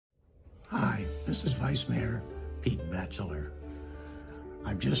Hi, this is Vice Mayor Pete Batchelor.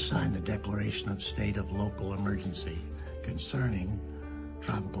 I've just signed the Declaration of State of Local Emergency concerning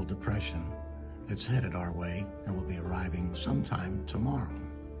tropical depression that's headed our way and will be arriving sometime tomorrow.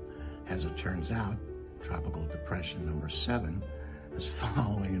 As it turns out, tropical depression number 7 is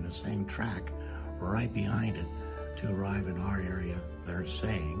following in the same track right behind it to arrive in our area, they're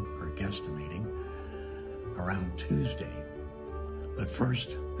saying, or guesstimating, around Tuesday. But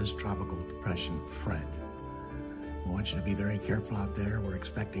first, this tropical depression, Fred. We want you to be very careful out there. We're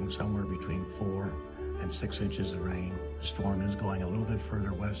expecting somewhere between 4 and 6 inches of rain. The storm is going a little bit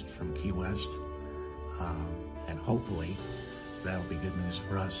further west from Key West, and hopefully that'll be good news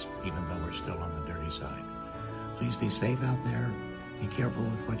for us, even though we're still on the dirty side. Please be safe out there. Be careful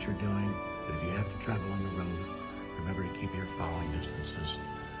with what you're doing. But if you have to travel on the road, remember to keep your following distances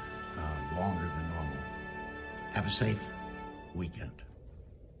longer than normal. Have a safe weekend.